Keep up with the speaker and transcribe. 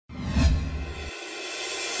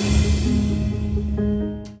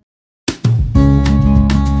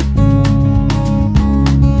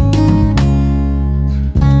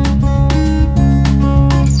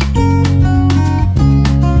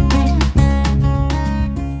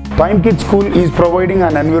Time Kids School is providing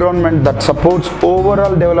an environment that supports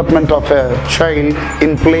overall development of a child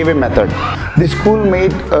in playway method. The school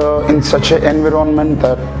made in such an environment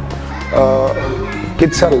that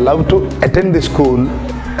kids are allowed to attend the school,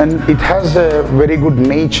 and it has a very good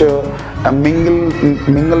nature, a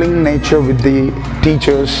mingling nature with the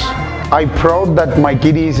teachers. I'm proud that my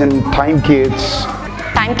kid is in Time Kids.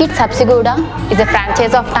 Time Kids Habsiguda is a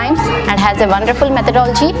franchise of Times and has a wonderful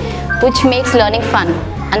methodology which makes learning fun.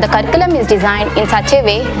 And the curriculum is designed in such a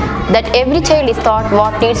way that every child is taught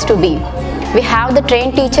what needs to be. We have the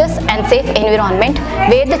trained teachers and safe environment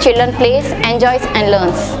where the children plays, enjoys and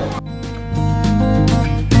learns.